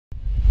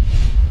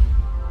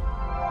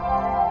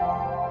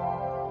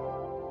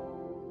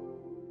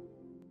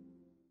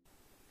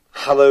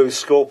Hello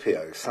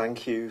Scorpio,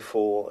 thank you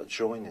for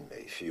joining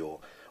me for your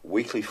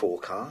weekly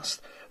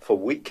forecast for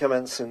week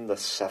commencing the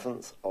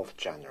 7th of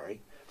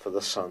January for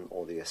the Sun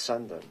or the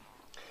Ascendant.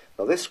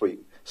 Now this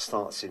week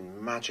starts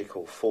in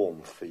magical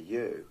form for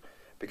you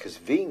because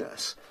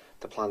Venus,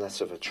 the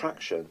planet of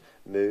attraction,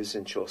 moves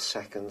into your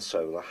second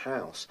solar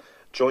house,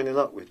 joining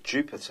up with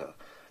Jupiter,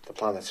 the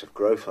planet of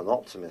growth and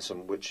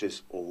optimism, which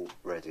is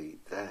already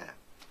there.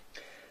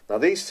 Now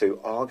these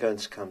two are going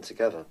to come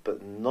together,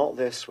 but not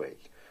this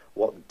week.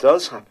 What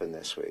does happen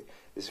this week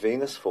is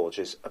Venus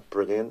forges a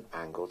brilliant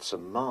angle to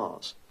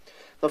Mars.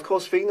 Now, of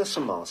course, Venus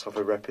and Mars have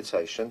a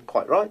reputation,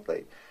 quite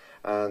rightly,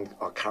 and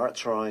are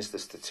characterised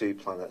as the two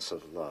planets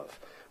of love,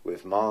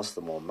 with Mars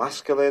the more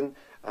masculine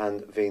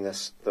and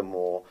Venus the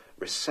more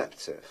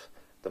receptive,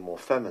 the more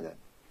feminine.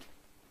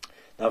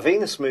 Now,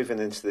 Venus moving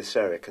into this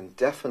area can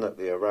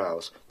definitely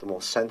arouse the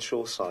more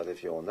sensual side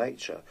of your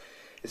nature.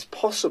 It's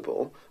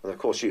possible, and of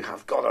course you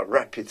have got a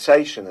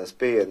reputation as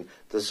being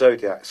the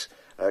Zodiac's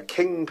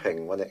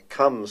kingpin when it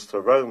comes to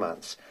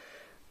romance,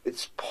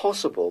 it's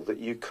possible that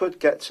you could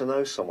get to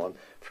know someone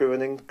through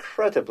an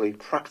incredibly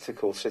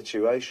practical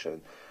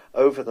situation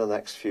over the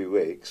next few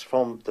weeks,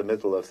 from the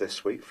middle of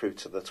this week through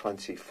to the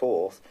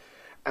 24th,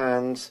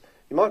 and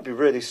you might be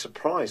really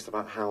surprised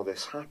about how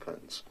this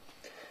happens.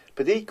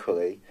 But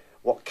equally,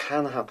 what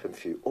can happen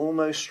for you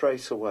almost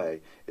straight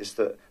away is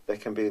that there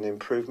can be an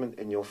improvement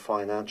in your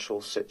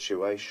financial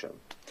situation.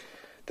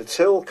 The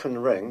till can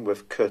ring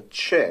with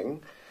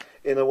ka-ching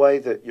in a way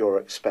that you're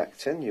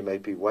expecting. You may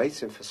be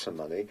waiting for some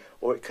money,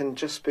 or it can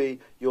just be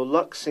your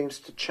luck seems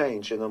to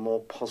change in a more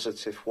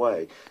positive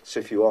way. So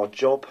if you are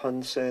job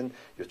hunting,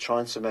 you're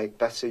trying to make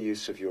better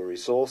use of your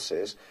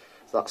resources,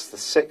 that's the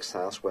 6th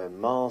house where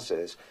Mars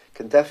is,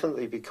 can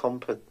definitely be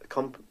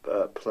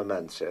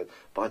complemented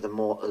by the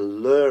more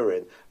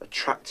alluring,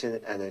 attracting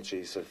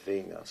energies of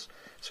Venus.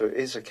 So it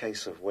is a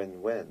case of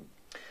win-win.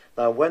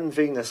 Now, when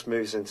Venus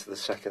moves into the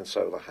second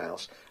solar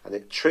house and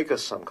it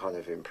triggers some kind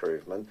of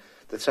improvement,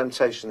 the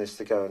temptation is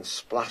to go and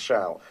splash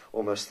out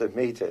almost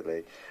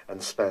immediately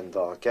and spend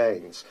our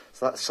gains.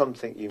 So that's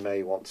something you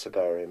may want to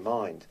bear in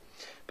mind.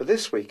 But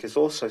this week is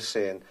also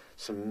seeing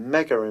some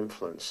mega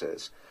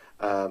influences.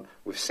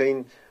 We've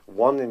seen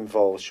one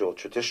involves your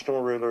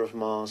traditional ruler of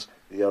Mars,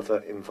 the other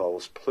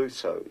involves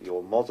Pluto,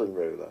 your modern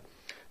ruler.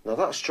 Now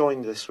that's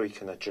joined this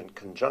week in a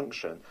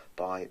conjunction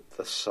by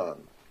the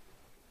Sun.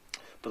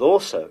 But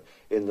also,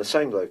 in the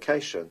same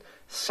location,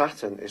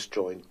 Saturn is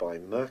joined by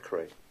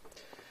Mercury.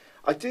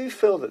 I do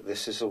feel that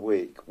this is a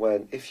week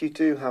when, if you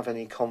do have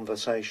any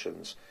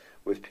conversations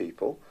with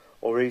people,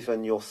 or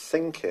even you're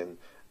thinking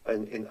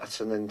at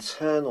an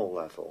internal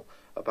level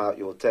about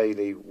your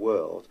daily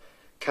world,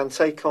 can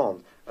take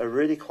on a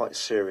really quite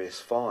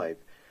serious vibe.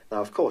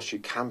 Now, of course, you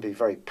can be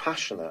very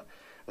passionate,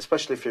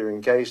 especially if you're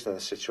engaged in a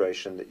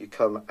situation that you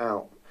come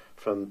out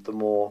from the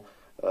more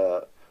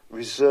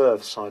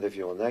reserved side of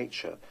your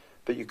nature.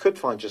 But you could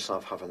find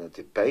yourself having a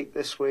debate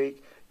this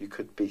week. You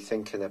could be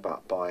thinking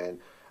about buying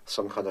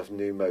some kind of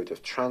new mode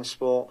of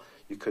transport.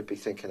 You could be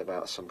thinking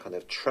about some kind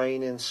of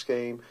training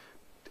scheme,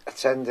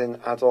 attending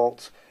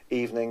adult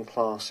evening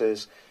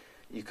classes.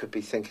 You could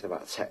be thinking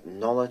about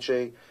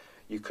technology.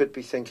 You could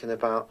be thinking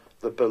about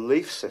the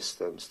belief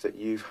systems that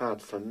you've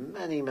had for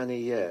many, many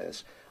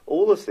years.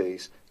 All of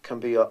these can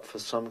be up for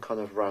some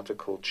kind of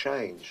radical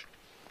change.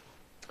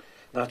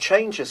 Now,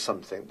 change is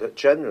something that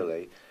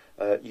generally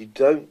you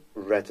don't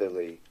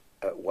readily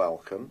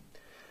welcome,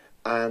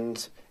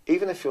 and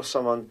even if you're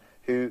someone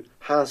who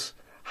has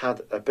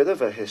had a bit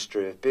of a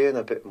history of being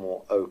a bit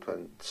more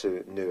open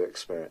to new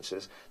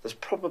experiences, there's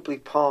probably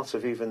part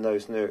of even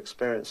those new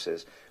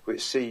experiences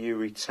which see you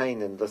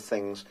retaining the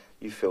things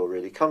you feel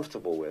really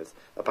comfortable with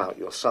about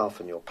yourself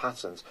and your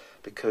patterns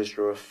because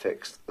you're a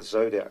fixed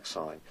zodiac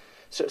sign.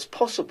 So it's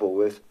possible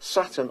with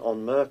Saturn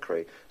on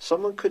Mercury,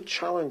 someone could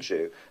challenge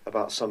you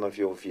about some of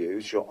your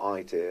views, your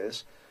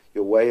ideas,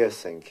 your way of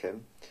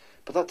thinking,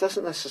 but that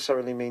doesn't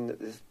necessarily mean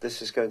that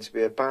this is going to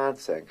be a bad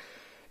thing.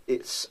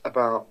 It's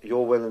about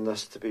your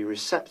willingness to be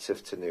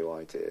receptive to new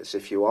ideas.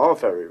 If you are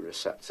very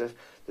receptive,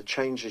 the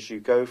changes you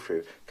go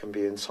through can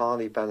be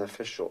entirely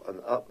beneficial and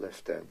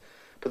uplifting.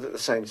 But at the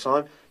same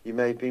time, you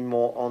may be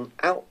more on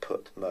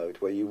output mode,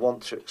 where you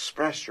want to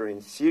express your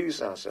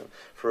enthusiasm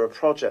for a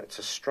project,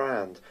 a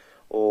strand,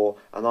 or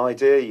an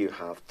idea you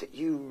have that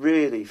you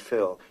really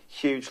feel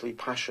hugely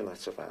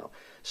passionate about.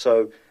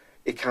 So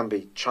it can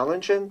be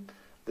challenging,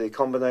 the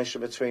combination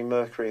between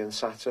Mercury and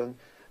Saturn.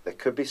 There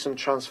could be some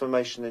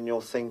transformation in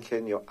your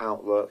thinking, your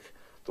outlook,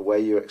 the way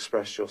you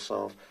express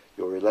yourself.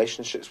 Your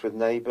relationships with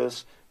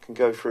neighbours can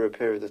go through a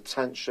period of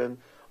tension,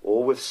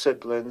 or with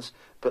siblings,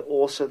 but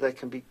also there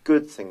can be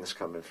good things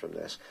coming from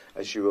this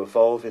as you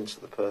evolve into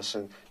the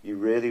person you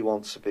really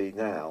want to be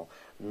now,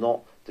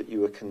 not that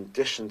you were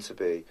conditioned to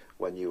be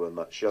when you were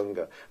much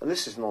younger. And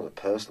this is not a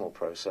personal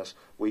process.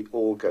 We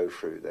all go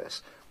through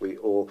this.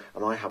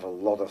 And I have a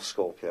lot of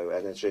Scorpio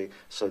energy,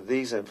 so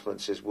these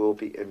influences will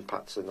be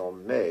impacting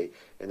on me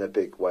in a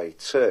big way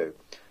too.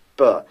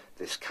 But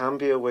this can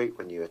be a week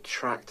when you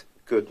attract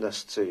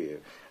goodness to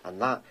you,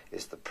 and that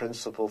is the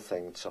principal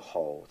thing to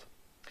hold.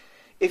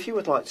 If you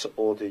would like to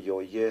order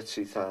your year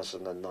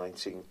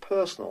 2019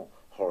 personal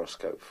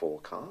horoscope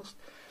forecast,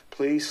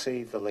 please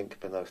see the link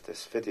below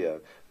this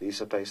video.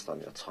 These are based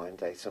on your time,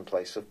 date and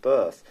place of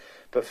birth.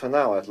 But for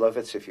now, I'd love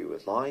it if you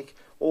would like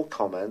or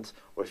comment,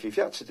 or if you've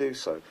yet to do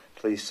so,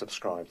 please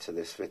subscribe to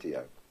this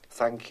video.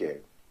 Thank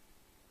you.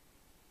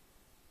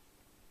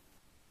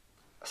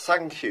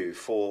 Thank you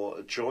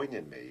for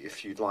joining me.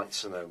 If you'd like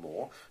to know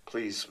more,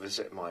 please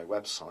visit my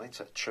website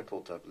at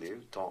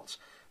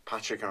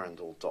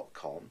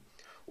www.patrickarundell.com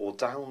or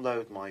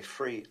download my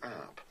free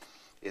app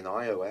in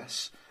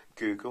iOS,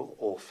 Google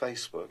or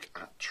Facebook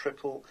at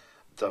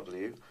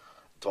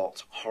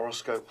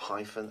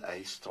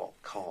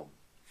www.horoscope-ace.com.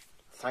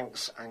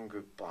 Thanks and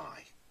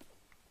goodbye.